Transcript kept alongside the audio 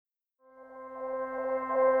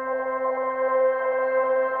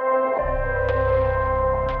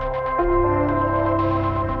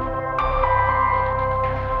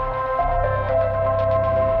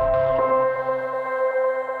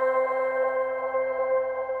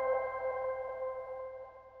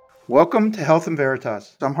Welcome to Health and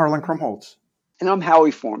Veritas. I'm Harlan Krumholtz. And I'm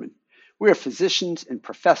Howie Foreman. We are physicians and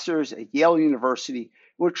professors at Yale University, and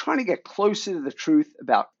we're trying to get closer to the truth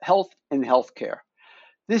about health and healthcare.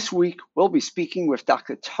 This week, we'll be speaking with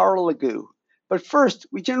Dr. Tara Lagu. But first,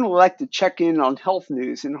 we generally like to check in on health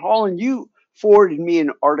news. And Harlan, you forwarded me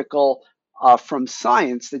an article from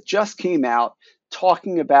Science that just came out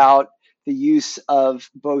talking about the use of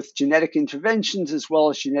both genetic interventions as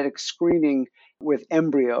well as genetic screening with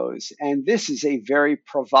embryos. And this is a very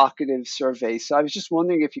provocative survey. So I was just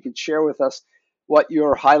wondering if you could share with us what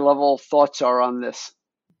your high level thoughts are on this.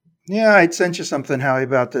 Yeah, I'd sent you something, Howie,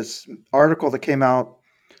 about this article that came out.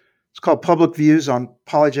 It's called Public Views on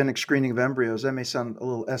Polygenic Screening of Embryos. That may sound a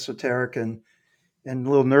little esoteric and a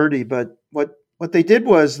little nerdy, but what they did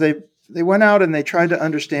was they went out and they tried to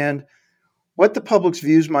understand what the public's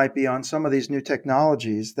views might be on some of these new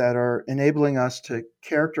technologies that are enabling us to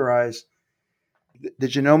characterize the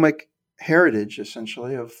genomic heritage,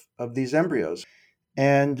 essentially, of these embryos.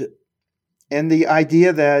 And the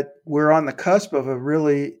idea that we're on the cusp of a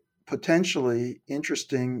really potentially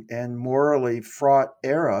interesting and morally fraught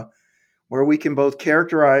era where we can both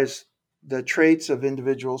characterize the traits of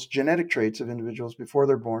individuals, genetic traits of individuals before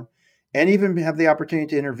they're born, and even have the opportunity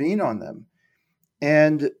to intervene on them.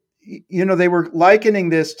 And, they were likening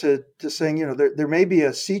this to saying, there may be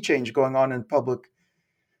a sea change going on in public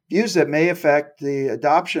views that may affect the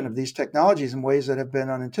adoption of these technologies in ways that have been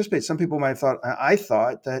unanticipated. Some people might have thought, I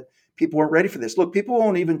thought that people weren't ready for this. Look, people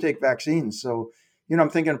won't even take vaccines. So, I'm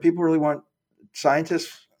thinking people really want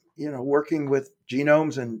scientists, working with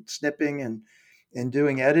genomes and snipping and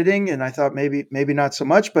doing editing. And I thought maybe not so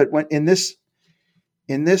much. But when in this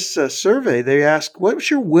survey, they asked,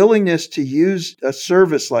 what's your willingness to use a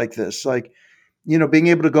service like this? Like, being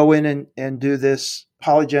able to go in and do this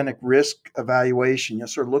polygenic risk evaluation,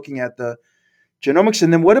 sort of looking at the genomics.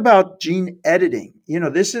 And then what about gene editing?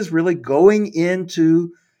 This is really going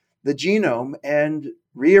into the genome and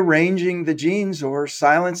rearranging the genes or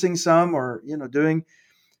silencing some or, doing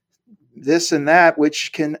this and that,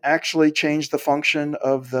 which can actually change the function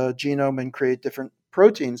of the genome and create different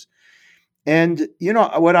proteins. And,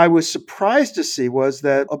 what I was surprised to see was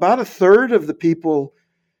that about a third of the people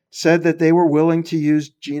said that they were willing to use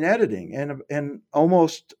gene editing, and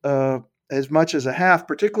almost as much as a half,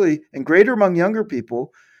 particularly and greater among younger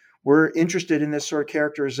people, were interested in this sort of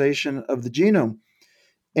characterization of the genome.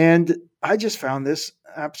 And I just found this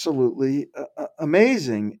absolutely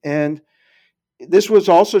amazing. And this was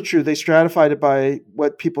also true. They stratified it by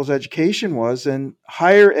what people's education was, and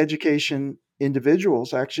higher education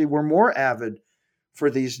individuals actually were more avid for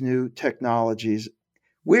these new technologies.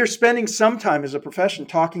 We're spending some time as a profession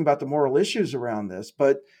talking about the moral issues around this,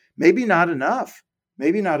 but maybe not enough.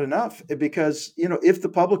 Maybe not enough because, if the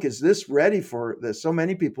public is this ready for this, so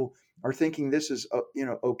many people are thinking this is,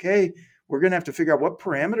 okay, we're going to have to figure out what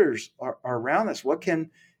parameters are around this. What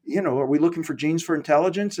can, are we looking for genes for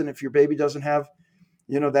intelligence? And if your baby doesn't have,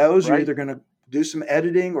 those, you're either going to do some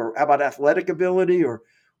editing, or how about athletic ability or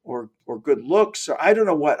good looks, or I don't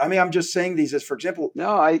know what. I mean, I'm just saying these as, for example,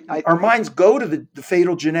 our minds go to the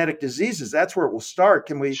fatal genetic diseases. That's where it will start.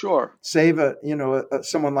 Can we save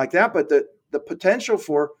someone like that? But the potential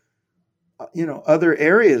for, other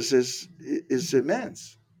areas is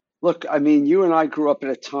immense. Look, I mean, you and I grew up at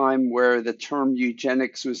a time where the term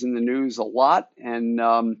eugenics was in the news a lot, and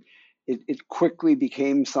it quickly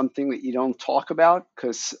became something that you don't talk about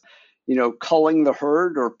because, culling the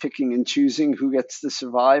herd or picking and choosing who gets to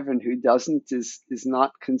survive and who doesn't is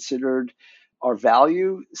not considered our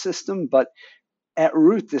value system. But at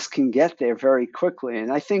root, this can get there very quickly.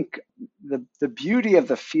 And I think the beauty of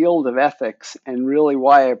the field of ethics, and really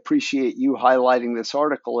why I appreciate you highlighting this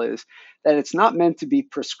article, is that it's not meant to be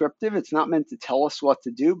prescriptive. It's not meant to tell us what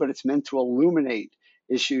to do, but it's meant to illuminate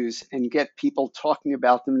issues and get people talking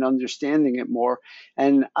about them and understanding it more.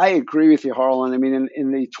 And I agree with you, Harlan. I mean,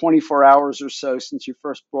 in the 24 hours or so since you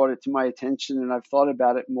first brought it to my attention, and I've thought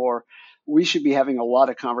about it more, we should be having a lot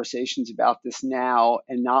of conversations about this now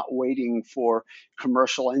and not waiting for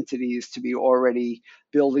commercial entities to be already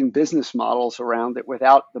building business models around it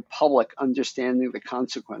without the public understanding the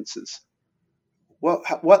consequences. Well,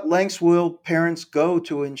 what lengths will parents go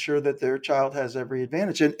to ensure that their child has every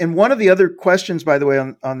advantage? And one of the other questions, by the way,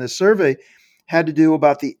 on this survey had to do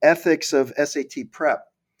about the ethics of SAT prep.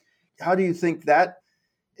 How do you think that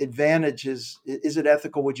advantage is it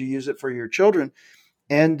ethical? Would you use it for your children?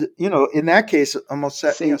 And, in that case, almost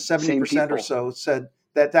 70% or so said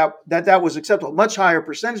that was acceptable. Much higher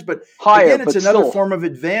percentage, but again, it's another form of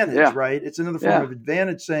advantage, right? It's another form of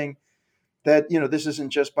advantage saying that, this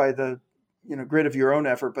isn't just by the, grit of your own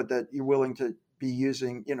effort, but that you're willing to be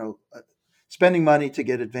using, spending money to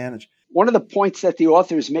get advantage. One of the points that the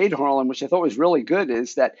authors made, Harlan, which I thought was really good,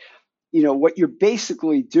 is that what you're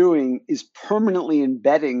basically doing is permanently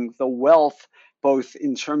embedding the wealth, both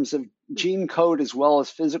in terms of gene code as well as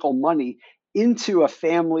physical money, into a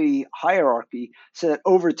family hierarchy so that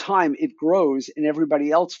over time it grows and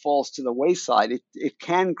everybody else falls to the wayside. It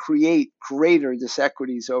can create greater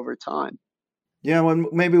disequities over time. Yeah,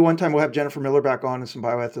 maybe one time we'll have Jennifer Miller back on and some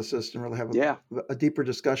bioethicists and really have Yeah. a deeper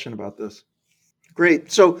discussion about this.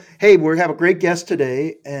 Great. So, hey, we have a great guest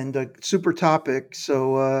today and a super topic.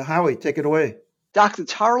 So, Howie, take it away. Dr.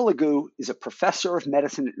 Tara Lagu is a professor of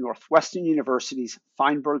medicine at Northwestern University's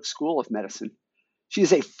Feinberg School of Medicine. She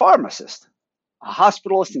is a pharmacist, a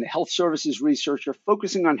hospitalist, and a health services researcher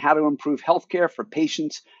focusing on how to improve healthcare for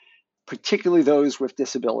patients, particularly those with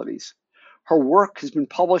disabilities. Her work has been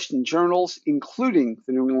published in journals including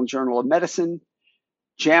the New England Journal of Medicine,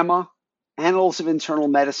 JAMA, Annals of Internal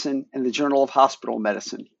Medicine, and the Journal of Hospital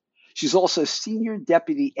Medicine. She's also senior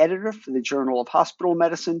deputy editor for the Journal of Hospital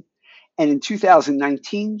Medicine, and in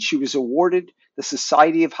 2019, she was awarded the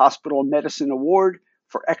Society of Hospital Medicine Award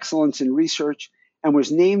for Excellence in Research and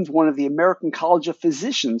was named one of the American College of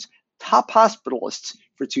Physicians' top hospitalists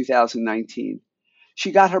for 2019.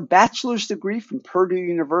 She got her bachelor's degree from Purdue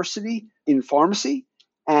University in pharmacy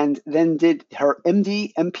and then did her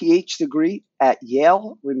MD, MPH degree at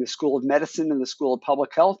Yale in the School of Medicine and the School of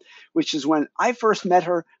Public Health, which is when I first met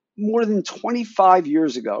her more than 25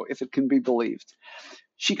 years ago, if it can be believed.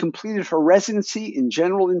 She completed her residency in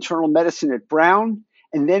general internal medicine at Brown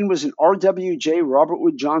and then was an RWJ Robert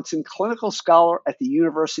Wood Johnson Clinical Scholar at the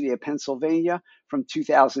University of Pennsylvania from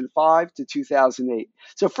 2005 to 2008.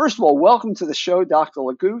 So first of all, welcome to the show, Dr.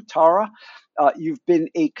 Lagu. Tara, you've been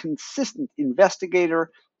a consistent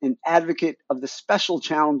investigator and advocate of the special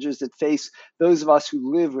challenges that face those of us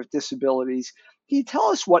who live with disabilities. Can you tell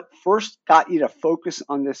us what first got you to focus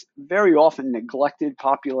on this very often neglected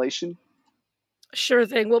population? Sure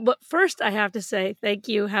thing. Well, but first I have to say thank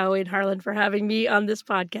you, Howie and Harlan, for having me on this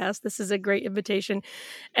podcast. This is a great invitation.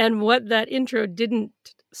 And what that intro didn't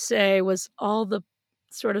say was all the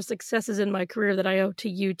sort of successes in my career that I owe to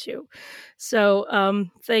you two. So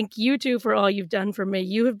thank you two for all you've done for me.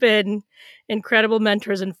 You have been incredible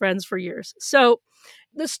mentors and friends for years. So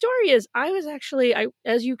the story is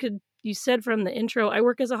as you said from the intro, I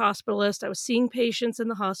work as a hospitalist. I was seeing patients in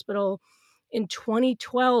the hospital in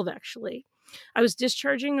 2012, actually. I was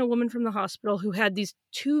discharging a woman from the hospital who had these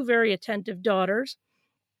two very attentive daughters,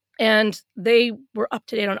 and they were up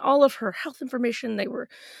to date on all of her health information. They were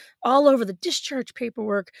all over the discharge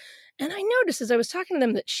paperwork. And I noticed as I was talking to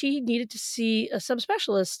them that she needed to see a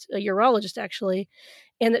subspecialist, a urologist actually,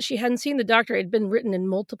 and that she hadn't seen the doctor. It had been written in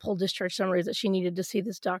multiple discharge summaries that she needed to see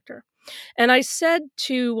this doctor. And I said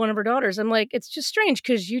to one of her daughters, I'm like, it's just strange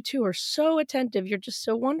because you two are so attentive. You're just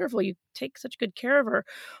so wonderful. You take such good care of her.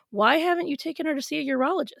 Why haven't you taken her to see a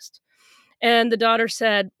urologist? And the daughter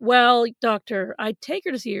said, well, doctor, I'd take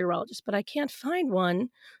her to see a urologist, but I can't find one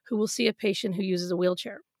who will see a patient who uses a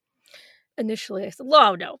wheelchair. Initially, I said,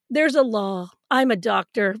 oh, no, there's a law. I'm a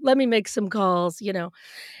doctor. Let me make some calls,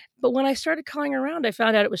 But when I started calling around, I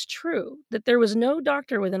found out it was true, that there was no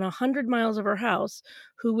doctor within 100 miles of her house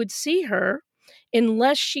who would see her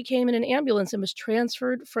unless she came in an ambulance and was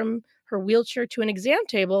transferred from her wheelchair to an exam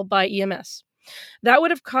table by EMS. That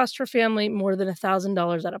would have cost her family more than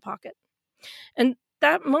 $1,000 out of pocket. And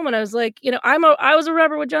that moment, I was like, I was a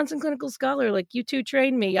Robert Wood Johnson clinical scholar. Like, you two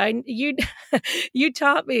trained me. You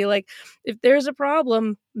taught me, like, if there's a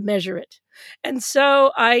problem, measure it. And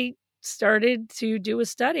so I started to do a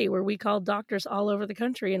study where we called doctors all over the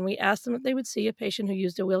country and we asked them if they would see a patient who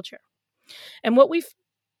used a wheelchair. And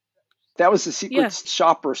that was the secret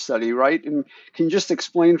shopper study, right? And can you just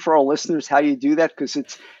explain for our listeners how you do that? Because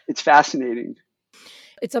it's fascinating.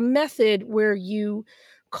 It's a method where you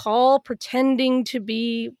call pretending to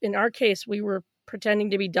be, in our case, we were pretending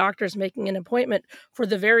to be doctors making an appointment for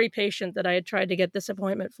the very patient that I had tried to get this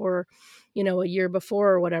appointment for, a year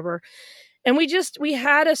before or whatever. And we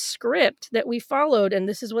had a script that we followed, and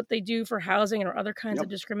this is what they do for housing or other kinds of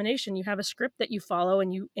discrimination. You have a script that you follow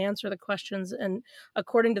and you answer the questions and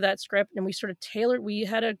according to that script. And we sort of we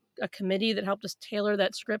had a committee that helped us tailor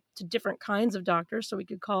that script to different kinds of doctors so we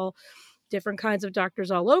could call different kinds of doctors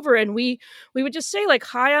all over. And we would just say, like,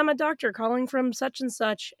 hi, I'm a doctor calling from such and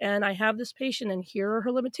such, and I have this patient and here are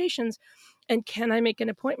her limitations. And can I make an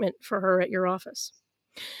appointment for her at your office?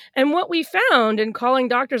 And what we found in calling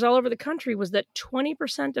doctors all over the country was that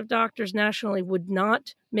 20% of doctors nationally would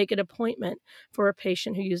not make an appointment for a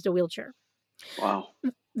patient who used a wheelchair. Wow.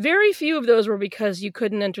 Very few of those were because you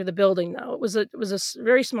couldn't enter the building, though. It was a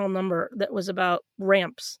very small number that was about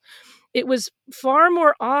ramps. It was far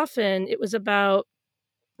more often, it was about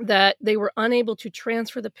that they were unable to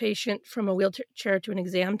transfer the patient from a wheelchair to an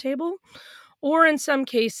exam table, or in some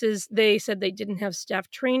cases, they said they didn't have staff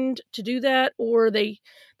trained to do that, or they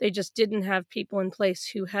just didn't have people in place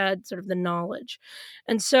who had sort of the knowledge.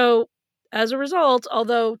 And so, as a result,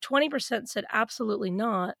 although 20% said absolutely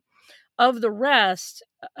not, of the rest,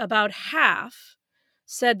 about half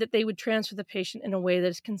said that they would transfer the patient in a way that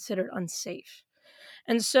is considered unsafe.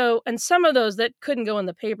 And so, and some of those that couldn't go in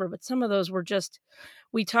the paper, but some of those were just,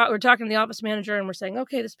 we're talking to the office manager and we're saying,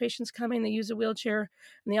 okay, this patient's coming, they use a wheelchair.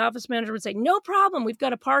 And the office manager would say, no problem. We've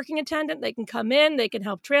got a parking attendant. They can come in, they can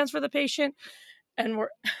help transfer the patient. And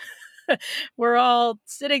we're all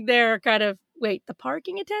sitting there kind of, wait, the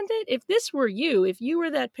parking attendant? If this were you, if you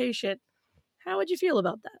were that patient, how would you feel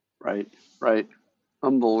about that? Right, right.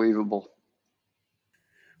 Unbelievable.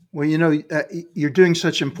 Well, you're doing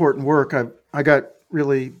such important work. I got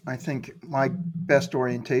really, I think, my best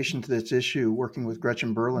orientation to this issue working with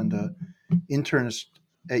Gretchen Berland, an internist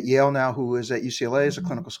at Yale now who is at UCLA as a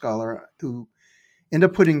clinical scholar, who ended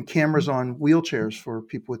up putting cameras on wheelchairs for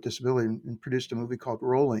people with disability and produced a movie called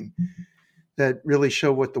Rolling that really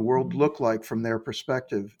showed what the world looked like from their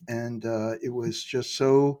perspective. And it was just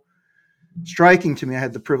so striking to me. I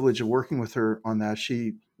had the privilege of working with her on that.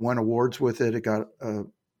 She won awards with it. It got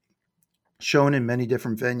shown in many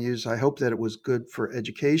different venues. I hope that it was good for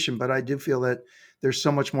education, but I do feel that there's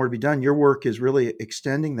so much more to be done. Your work is really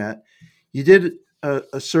extending that. You did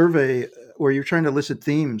a survey where you're trying to elicit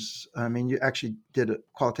themes. I mean, you actually did a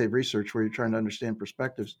qualitative research where you're trying to understand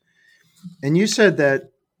perspectives. And you said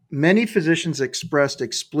that many physicians expressed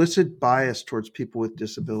explicit bias towards people with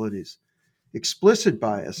disabilities. Explicit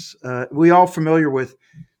bias. We all familiar with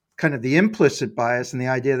kind of the implicit bias and the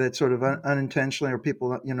idea that sort of unintentionally or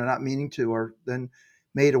people not meaning to are then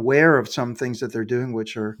made aware of some things that they're doing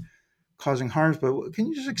which are causing harms. But can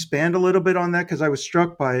you just expand a little bit on that, because I was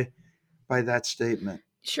struck by that statement?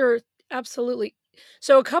 Sure, absolutely.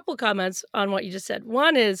 So a couple comments on what you just said.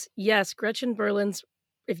 One is, yes, Gretchen Berland's,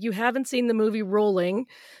 if you haven't seen the movie Rolling,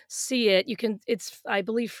 see it. It's, I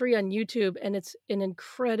believe, free on YouTube, and it's an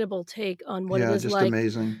incredible take on what it Yeah, is just like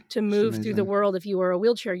amazing. to Just move through the amazing. world if you are a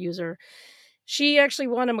wheelchair user. She actually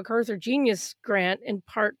won a MacArthur Genius Grant in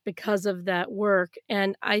part because of that work,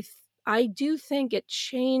 and I do think it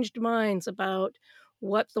changed minds about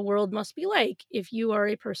what the world must be like if you are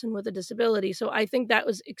a person with a disability. So I think that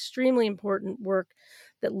was extremely important work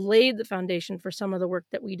that laid the foundation for some of the work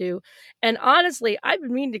that we do. And honestly, I've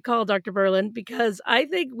been meaning to call Dr. Berlin because I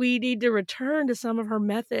think we need to return to some of her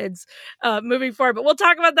methods moving forward. But we'll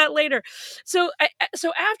talk about that later. So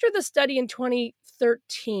after the study in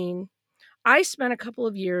 2013, I spent a couple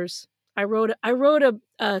of years. I wrote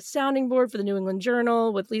a sounding board for the New England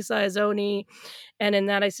Journal with Lisa Izzoni. And in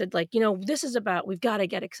that I said, like, this is about, we've got to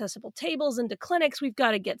get accessible tables into clinics. We've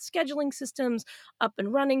got to get scheduling systems up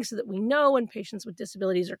and running so that we know when patients with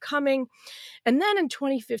disabilities are coming. And then in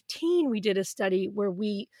 2015, we did a study where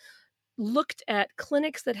we looked at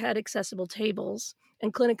clinics that had accessible tables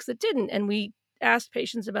and clinics that didn't. And we asked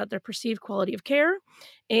patients about their perceived quality of care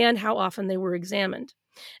and how often they were examined.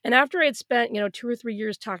 And after I had spent, 2 or 3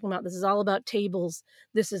 years talking about this is all about tables,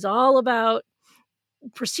 this is all about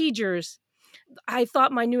procedures, I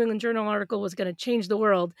thought my New England Journal article was going to change the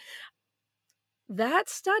world. That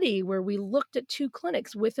study where we looked at 2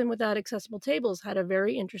 clinics with and without accessible tables had a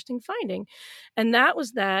very interesting finding. And that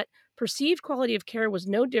was that perceived quality of care was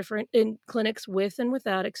no different in clinics with and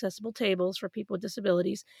without accessible tables for people with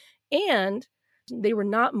disabilities. And they were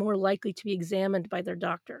not more likely to be examined by their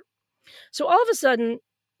doctor. So all of a sudden,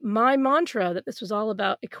 my mantra that this was all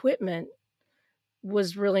about equipment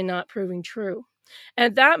was really not proving true.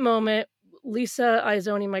 At that moment, Lisa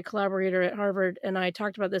Izzoni, my collaborator at Harvard, and I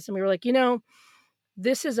talked about this, and we were like,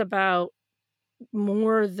 this is about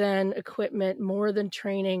more than equipment, more than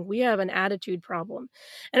training. We have an attitude problem.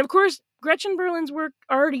 And of course, Gretchen Berland's work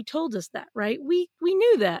already told us that, right? We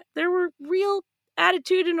knew that. There were real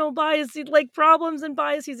attitudinal biases, like problems and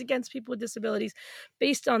biases against people with disabilities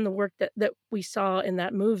based on the work that we saw in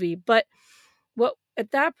that movie. But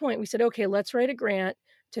at that point, we said, okay, let's write a grant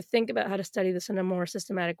to think about how to study this in a more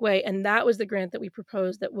systematic way. And that was the grant that we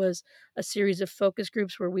proposed. That was a series of focus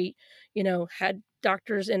groups where we, had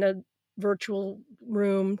doctors in a virtual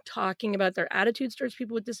room talking about their attitudes towards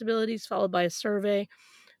people with disabilities, followed by a survey,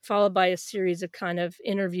 followed by a series of kind of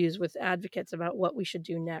interviews with advocates about what we should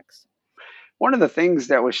do next. One of the things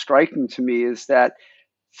that was striking to me is that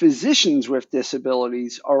physicians with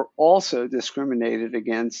disabilities are also discriminated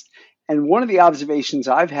against. And one of the observations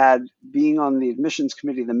I've had being on the admissions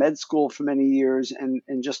committee of the med school for many years and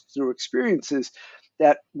just through experiences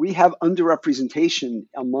that we have underrepresentation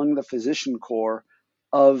among the physician corps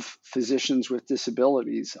of physicians with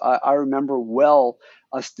disabilities. I remember well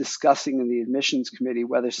us discussing in the admissions committee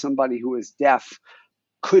whether somebody who is deaf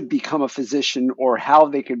could become a physician or how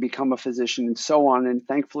they could become a physician and so on. And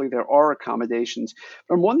thankfully, there are accommodations.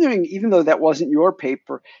 But I'm wondering, even though that wasn't your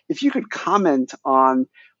paper, if you could comment on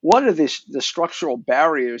what are the structural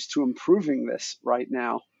barriers to improving this right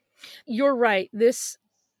now? You're right. This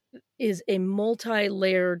is a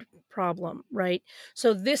multi-layered problem, right?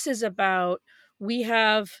 So this is about, we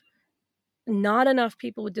have not enough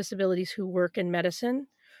people with disabilities who work in medicine.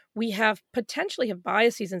 We have potentially have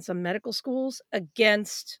biases in some medical schools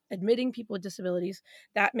against admitting people with disabilities.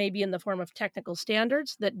 That may be in the form of technical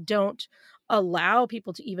standards that don't allow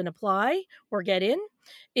people to even apply or get in.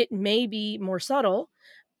 It may be more subtle.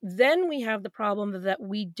 Then we have the problem that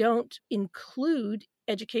we don't include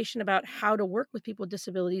education about how to work with people with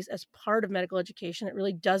disabilities as part of medical education. It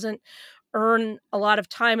really doesn't earn a lot of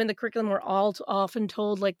time in the curriculum. We're all often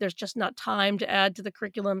told like there's just not time to add to the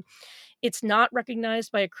curriculum. It's not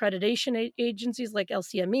recognized by accreditation agencies like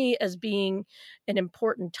LCME as being an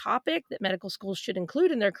important topic that medical schools should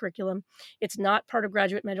include in their curriculum. It's not part of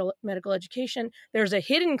graduate medical education. There's a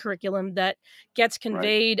hidden curriculum that gets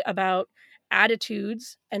conveyed about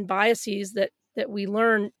attitudes and biases that we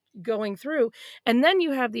learn going through. And then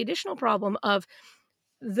you have the additional problem of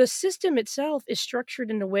the system itself is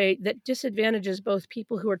structured in a way that disadvantages both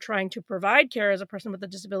people who are trying to provide care as a person with a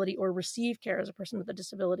disability or receive care as a person with a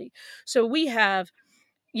disability. So we have,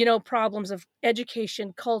 problems of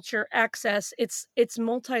education, culture, access. It's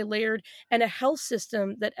multi-layered, and a health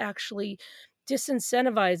system that actually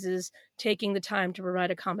disincentivizes taking the time to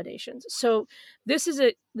provide accommodations. So this is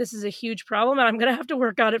a huge problem, and I'm going to have to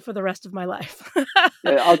work on it for the rest of my life.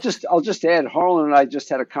 Yeah, I'll just add, Harlan and I just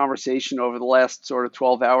had a conversation over the last sort of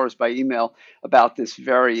 12 hours by email about this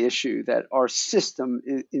very issue, that our system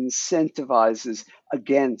incentivizes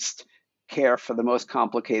against care for the most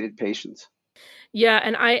complicated patients. Yeah,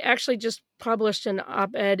 and I actually just published an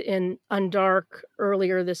op-ed in Undark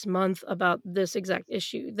earlier this month about this exact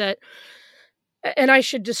issue, and I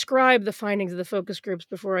should describe the findings of the focus groups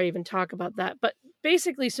before I even talk about that. But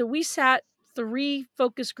basically, so we sat 3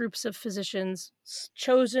 focus groups of physicians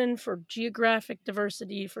chosen for geographic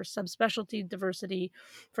diversity, for subspecialty diversity,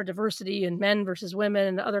 for diversity in men versus women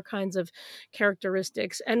and other kinds of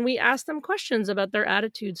characteristics. And we asked them questions about their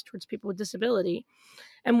attitudes towards people with disability.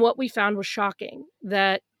 And what we found was shocking,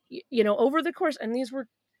 that, over the course, and these were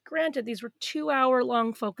 2-hour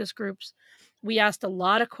long focus groups. We asked a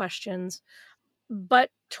lot of questions. But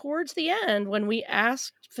towards the end, when we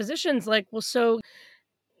asked physicians, like, well, so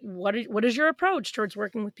what is your approach towards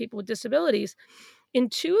working with people with disabilities? In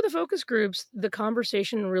 2 of the focus groups, the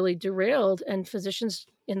conversation really derailed, and physicians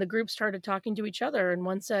in the group started talking to each other. And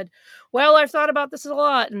one said, well, I've thought about this a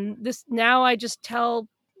lot. And now I just tell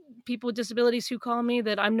people with disabilities who call me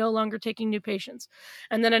that I'm no longer taking new patients.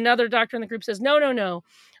 And then another doctor in the group says, no, no, no.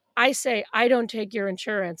 I say, I don't take your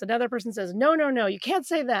insurance. Another person says, no, no, no, you can't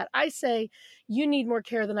say that. I say, you need more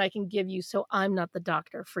care than I can give you, so I'm not the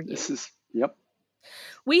doctor for you. Yep.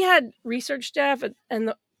 We had research staff,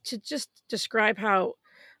 and to just describe how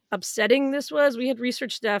upsetting this was, we had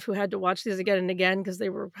research staff who had to watch these again and again because they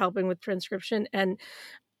were helping with transcription. And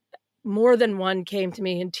more than one came to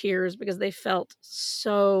me in tears because they felt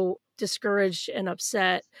so discouraged and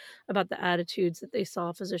upset about the attitudes that they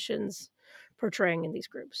saw physicians portraying in these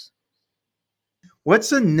groups.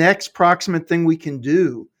 What's the next proximate thing we can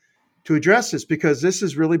do to address this? Because this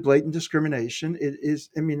is really blatant discrimination. It is,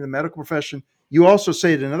 the medical profession, you also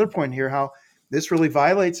say at another point here how this really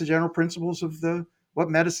violates the general principles of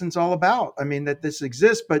what medicine's all about. That this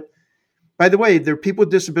exists. But by the way, there are people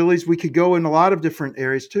with disabilities. We could go in a lot of different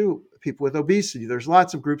areas too. People with obesity. There's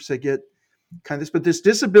lots of groups that get kind of this, but this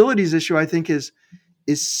disabilities issue, I think, is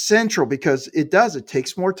central because it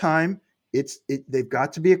takes more time. They've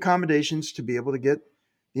got to be accommodations to be able to get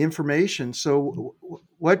the information. So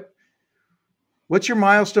what's your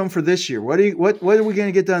milestone for this year? What are we going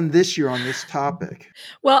to get done this year on this topic?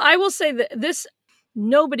 Well, I will say that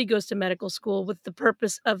nobody goes to medical school with the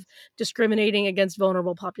purpose of discriminating against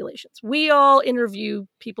vulnerable populations. We all interview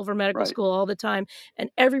people for medical school all the time, and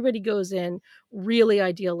everybody goes in really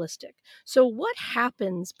idealistic. So what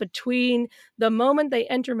happens between the moment they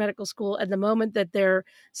enter medical school and the moment that they're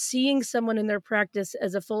seeing someone in their practice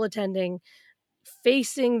as a full attending,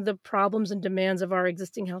 facing the problems and demands of our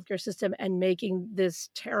existing healthcare system and making this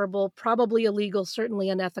terrible, probably illegal, certainly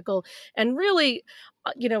unethical, and really,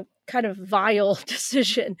 kind of vile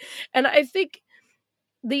decision. And I think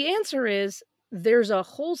the answer is there's a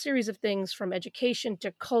whole series of things from education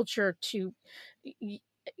to culture to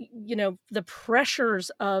the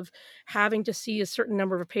pressures of having to see a certain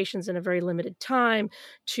number of patients in a very limited time,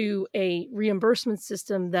 to a reimbursement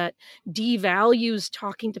system that devalues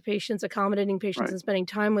talking to patients, accommodating patients, Right. and spending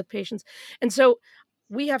time with patients. And so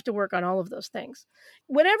we have to work on all of those things.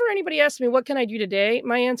 Whenever anybody asks me, what can I do today?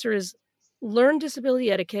 My answer is learn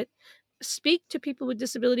disability etiquette, speak to people with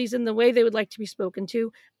disabilities in the way they would like to be spoken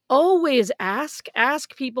to. Always ask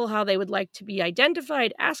people how they would like to be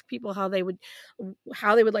identified, ask people how they would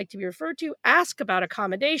like to be referred to, ask about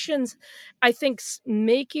accommodations. I think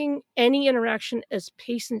making any interaction as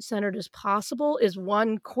patient-centered as possible is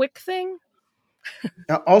one quick thing.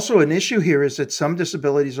 Also, an issue here is that some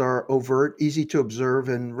disabilities are overt, easy to observe,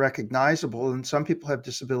 and recognizable, and some people have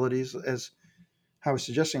disabilities, as I was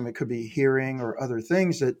suggesting, it could be hearing or other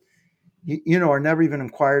things that are never even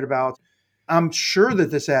inquired about. I'm sure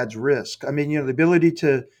that this adds risk. I mean, the ability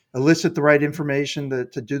to elicit the right information,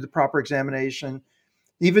 to do the proper examination,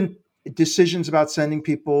 even decisions about sending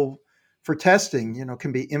people for testing,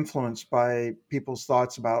 can be influenced by people's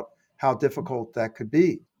thoughts about how difficult that could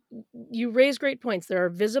be. You raise great points. There are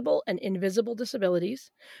visible and invisible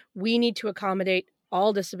disabilities. We need to accommodate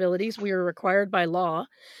all disabilities. We are required by law.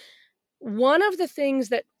 One of the things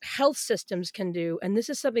that health systems can do, and this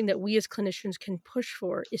is something that we as clinicians can push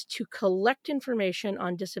for, is to collect information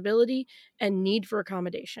on disability and need for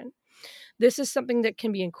accommodation. This is something that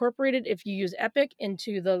can be incorporated if you use Epic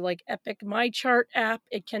into the Epic My Chart app.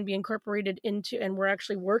 It can be incorporated into, and we're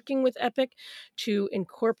actually working with Epic to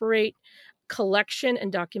incorporate collection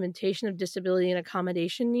and documentation of disability and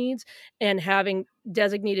accommodation needs, and having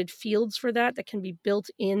designated fields for that can be built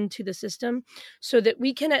into the system so that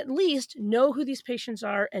we can at least know who these patients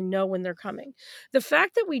are and know when they're coming. The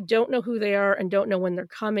fact that we don't know who they are and don't know when they're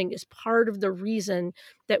coming is part of the reason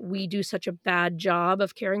that we do such a bad job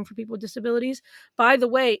of caring for people with disabilities. By the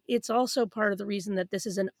way, it's also part of the reason that this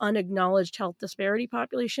is an unacknowledged health disparity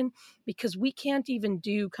population, because we can't even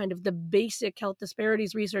do kind of the basic health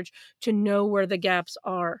disparities research to know where the gaps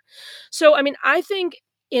are. So, I mean, I think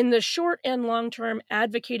in the short and long term,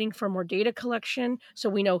 advocating for more data collection so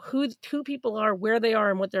we know who people are, where they are,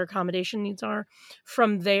 and what their accommodation needs are.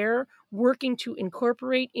 From there, working to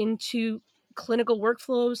incorporate into clinical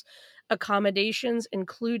workflows accommodations,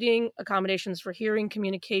 including accommodations for hearing,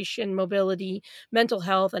 communication, mobility, mental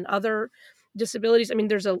health, and other disabilities. I mean,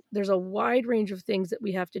 there's a wide range of things that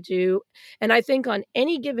we have to do. And I think on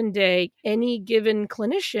any given day, any given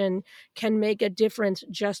clinician can make a difference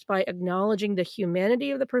just by acknowledging the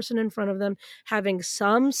humanity of the person in front of them, having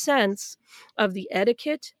some sense of the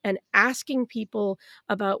etiquette, and asking people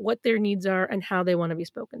about what their needs are and how they want to be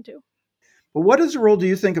spoken to. But what is the role, do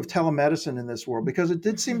you think, of telemedicine in this world? Because it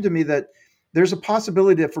did seem to me that there's a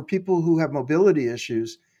possibility that for people who have mobility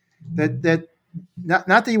issues, that not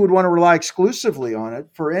that you would want to rely exclusively on it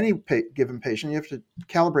for any given patient. You have to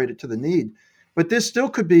calibrate it to the need. But this still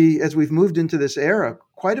could be, as we've moved into this era,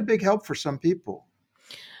 quite a big help for some people.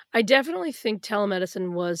 I definitely think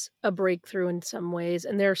telemedicine was a breakthrough in some ways,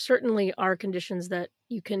 and there certainly are conditions that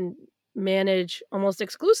you can manage almost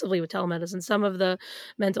exclusively with telemedicine. Some of the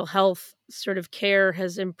mental health sort of care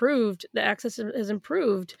has improved, the access has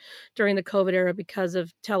improved during the COVID era because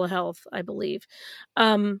of telehealth, I believe.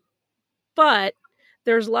 Um, but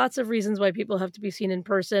there's lots of reasons why people have to be seen in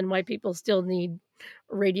person, why people still need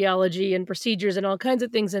radiology and procedures and all kinds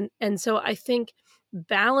of things. And so I think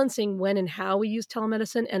balancing when and how we use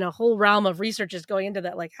telemedicine, and a whole realm of research is going into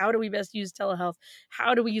that, like how do we best use telehealth?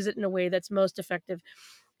 How do we use it in a way that's most effective?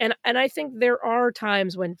 And I think there are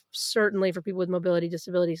times when certainly for people with mobility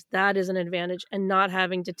disabilities, that is an advantage, and not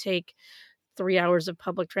having to take 3 hours of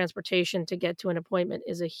public transportation to get to an appointment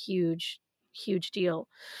is a huge, huge deal.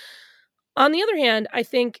 On the other hand, I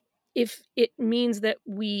think if it means that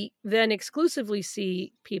we then exclusively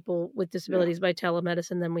see people with Yeah. disabilities by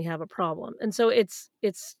telemedicine, then we have a problem. And so it's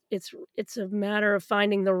a matter of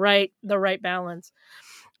finding the right balance.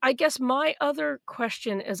 I guess my other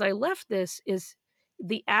question as I left this is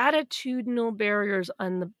the attitudinal barriers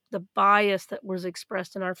and the bias that was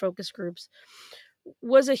expressed in our focus groups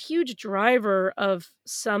was a huge driver of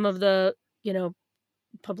some of the,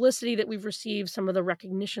 publicity that we've received, some of the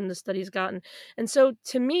recognition the study's gotten. And so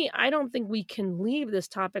to me, I don't think we can leave this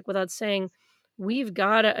topic without saying we've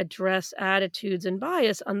got to address attitudes and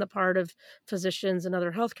bias on the part of physicians and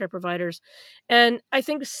other healthcare providers. And I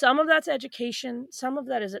think some of that's education, some of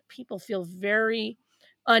that is that people feel very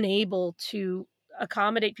unable to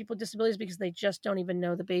accommodate people with disabilities because they just don't even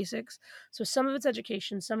know the basics. So some of it's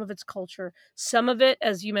education, some of it's culture, some of it,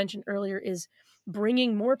 as you mentioned earlier, is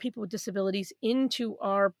bringing more people with disabilities into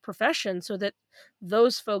our profession so that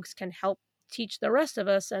those folks can help teach the rest of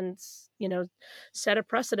us and, set a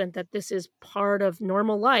precedent that this is part of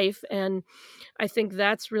normal life. And I think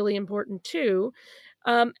that's really important too.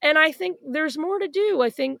 And I think there's more to do.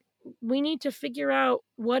 I think we need to figure out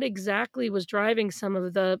what exactly was driving some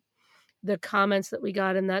of the comments that we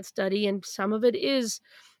got in that study, and some of it is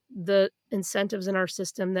the incentives in our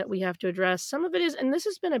system that we have to address. Some of it is, and this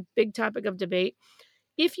has been a big topic of debate,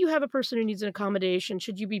 if you have a person who needs an accommodation,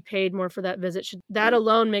 should you be paid more for that visit? Should that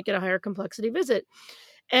alone make it a higher complexity visit?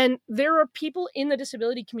 And there are people in the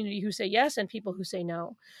disability community who say yes and people who say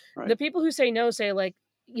no. The Right. people who say no say, like,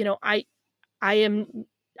 I am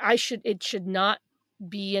it should not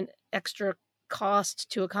be an extra cost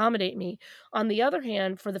to accommodate me. On the other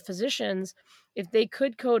hand, for the physicians, if they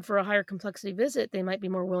could code for a higher complexity visit, they might be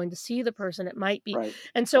more willing to see the person. It might be. Right.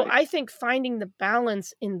 And so Right. I think finding the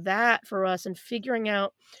balance in that for us and figuring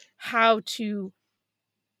out how to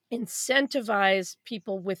incentivize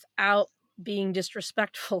people without being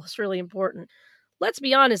disrespectful is really important. Let's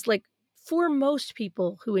be honest, like, for most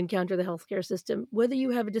people who encounter the healthcare system, whether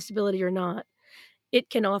you have a disability or not, it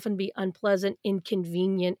can often be unpleasant,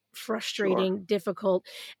 inconvenient, Sure. frustrating, difficult.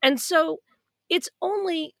 And so it's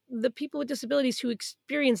only the people with disabilities who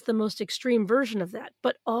experience the most extreme version of that.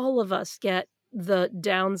 But all of us get the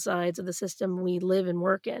downsides of the system we live and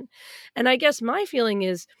work in. And I guess my feeling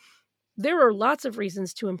is there are lots of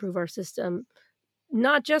reasons to improve our system,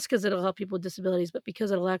 not just because it'll help people with disabilities, but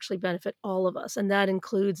because it'll actually benefit all of us. And that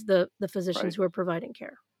includes the physicians Right. who are providing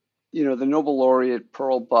care. The Nobel laureate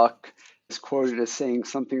Pearl Buck is quoted as saying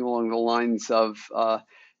something along the lines of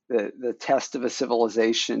the test of a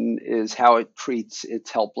civilization is how it treats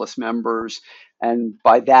its helpless members. And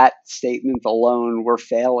by that statement alone, we're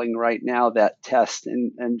failing right now that test.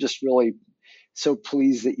 And just really so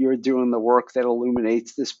pleased that you're doing the work that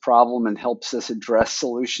illuminates this problem and helps us address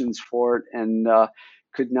solutions for it. And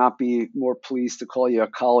could not be more pleased to call you a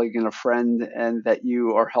colleague and a friend, and that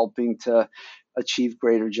you are helping to achieve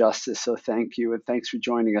greater justice. So thank you, and thanks for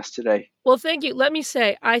joining us today. Well, thank you. Let me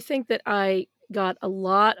say, I think that I got a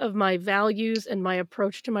lot of my values and my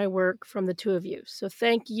approach to my work from the two of you. So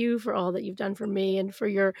thank you for all that you've done for me and for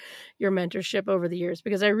your mentorship over the years,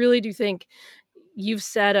 because I really do think you've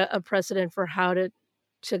set a precedent for how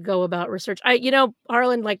to go about research.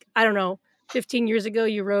 Harlan, like, I don't know, 15 years ago,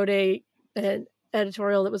 you wrote an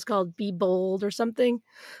editorial that was called Be Bold or something,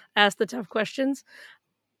 Ask the Tough Questions.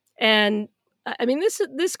 And I mean,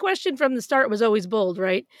 this question from the start was always bold,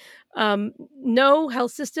 right? No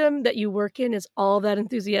health system that you work in is all that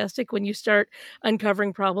enthusiastic when you start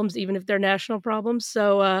uncovering problems, even if they're national problems.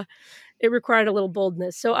 So it required a little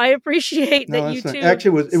boldness. So I appreciate No, that you that's not. two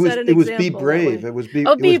Actually, set an it was be example that brave. way. It Be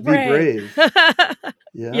was be brave. brave.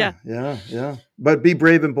 Yeah. Yeah. But be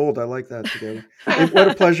brave and bold. I like that together. What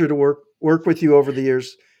a pleasure to work with you over the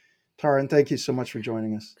years, Tara, and thank you so much for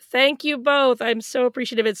joining us. Thank you both. I'm so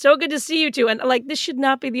appreciative. It's so good to see you two. And like, this should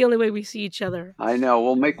not be the only way we see each other. I know.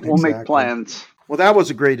 We'll make Exactly. plans. Well, that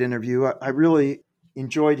was a great interview. I really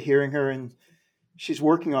enjoyed hearing her, and she's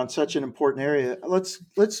working on such an important area. Let's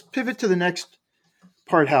pivot to the next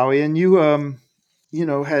part, Howie. And you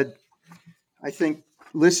had, I think,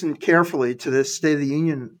 listened carefully to this State of the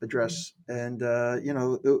Union address, and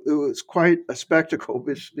it was quite a spectacle,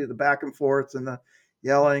 basically the back and forth and the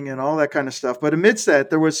yelling and all that kind of stuff. But amidst that,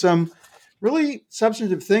 there was some really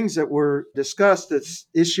substantive things that were discussed. This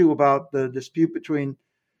issue about the dispute between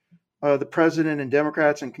the president and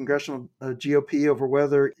Democrats and congressional GOP over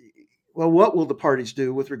what will the parties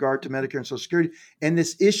do with regard to Medicare and Social Security, and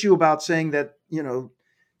this issue about saying that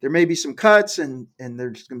there may be some cuts and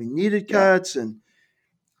there's going to be needed cuts. And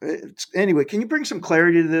anyway, can you bring some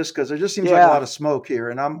clarity to this, because there just seems like a lot of smoke here,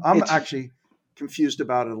 and I'm actually confused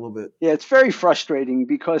about it a little bit. Yeah, it's very frustrating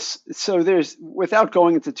because there's, without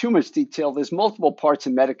going into too much detail, there's multiple parts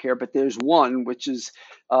of Medicare, but there's one which is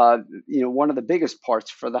one of the biggest parts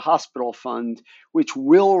for the hospital fund, which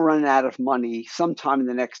will run out of money sometime in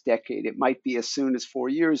the next decade. It might be as soon as 4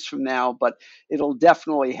 years from now, but it'll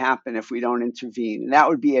definitely happen if we don't intervene. And that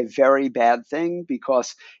would be a very bad thing,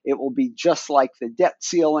 because it will be just like the debt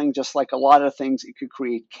ceiling, just like a lot of things. It could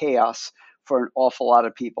create chaos for an awful lot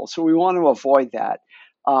of people. So we want to avoid that.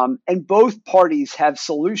 And both parties have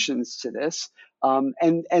solutions to this.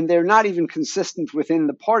 And they're not even consistent within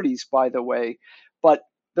the parties, by the way. But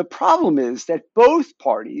the problem is that both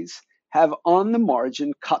parties have on the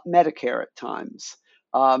margin cut Medicare at times.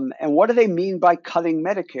 And what do they mean by cutting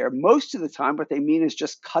Medicare? Most of the time, what they mean is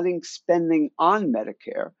just cutting spending on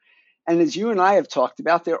Medicare. And as you and I have talked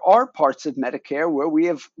about, there are parts of Medicare where we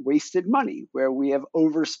have wasted money, where we have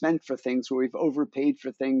overspent for things, where we've overpaid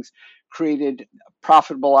for things, created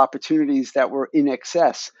profitable opportunities that were in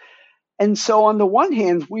excess. And so, on the one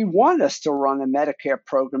hand, we want us to run a Medicare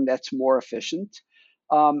program that's more efficient.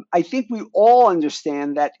 I think we all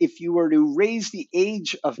understand that if you were to raise the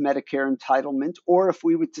age of Medicare entitlement, or if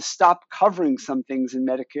we were to stop covering some things in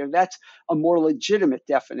Medicare, that's a more legitimate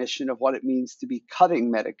definition of what it means to be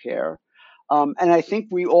cutting Medicare. And I think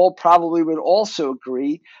we all probably would also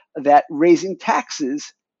agree that raising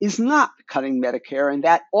taxes is not cutting Medicare, and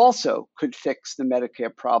that also could fix the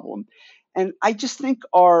Medicare problem. And I just think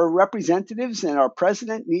our representatives and our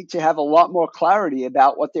president need to have a lot more clarity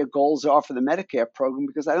about what their goals are for the Medicare program,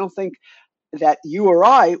 because I don't think that you or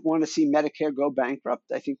I want to see Medicare go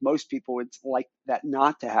bankrupt. I think most people would like that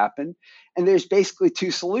not to happen. And there's basically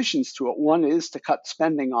two solutions to it. One is to cut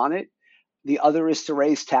spending on it. The other is to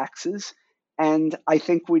raise taxes. And I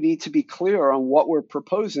think we need to be clear on what we're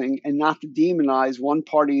proposing and not to demonize one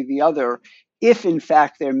party or the other if, in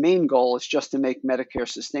fact, their main goal is just to make Medicare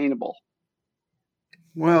sustainable.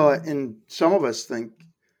 Well, and some of us think,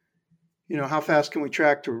 how fast can we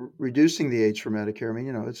track to reducing the age for Medicare? I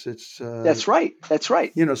mean, it's That's right. That's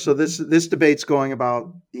right. So this debate's going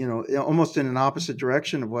about, almost in an opposite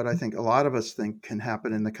direction of what I think a lot of us think can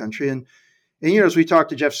happen in the country. And as we talked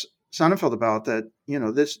to Jeff Sonnenfeld about that,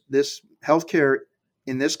 this healthcare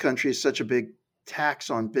in this country is such a big tax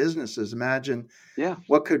on businesses. Imagine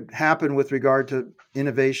what could happen with regard to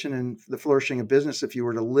innovation and the flourishing of business if you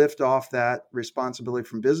were to lift off that responsibility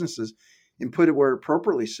from businesses and put it where it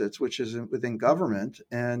appropriately sits, which is within government,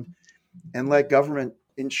 and let government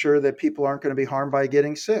ensure that people aren't going to be harmed by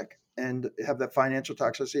getting sick and have that financial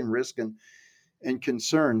toxicity and risk and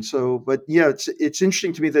concern. So, but it's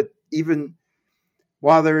interesting to me that even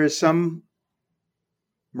while there is some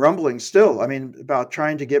rumbling still, about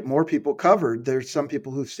trying to get more people covered, there's some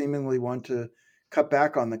people who seemingly want to cut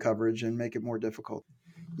back on the coverage and make it more difficult.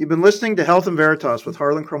 You've been listening to Health and Veritas with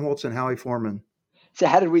Harlan Krumholtz and Howie Foreman. So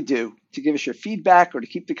how did we do? To give us your feedback or to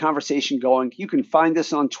keep the conversation going, you can find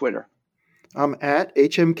us on Twitter. I'm at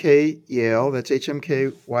HMK Yale. That's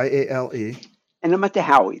HMKYALE. And I'm at the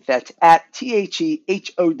Howie. That's at THEHOWIE.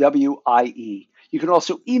 You can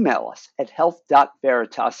also email us at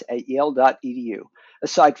health.veritas@yale.edu.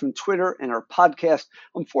 Aside from Twitter and our podcast,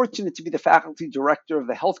 I'm fortunate to be the faculty director of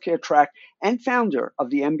the healthcare track and founder of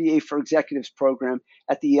the MBA for Executives program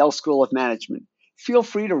at the Yale School of Management. Feel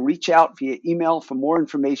free to reach out via email for more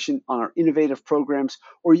information on our innovative programs,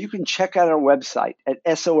 or you can check out our website at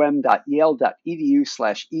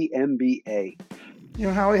som.yale.edu/EMBA.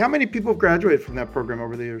 Howie, how many people have graduated from that program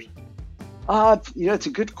over the years? It's a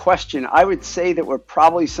good question. I would say that we're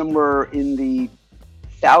probably somewhere in the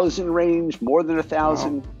 1,000 range, more than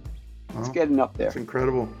 1,000. Wow. It's getting up there. That's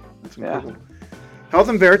incredible. Yeah. Health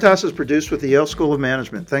and Veritas is produced with the Yale School of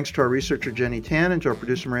Management. Thanks to our researcher, Jenny Tan, and to our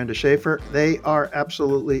producer, Miranda Schaefer. They are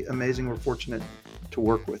absolutely amazing. We're fortunate to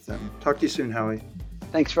work with them. Talk to you soon, Howie.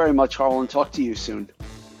 Thanks very much, Harlan. Talk to you soon.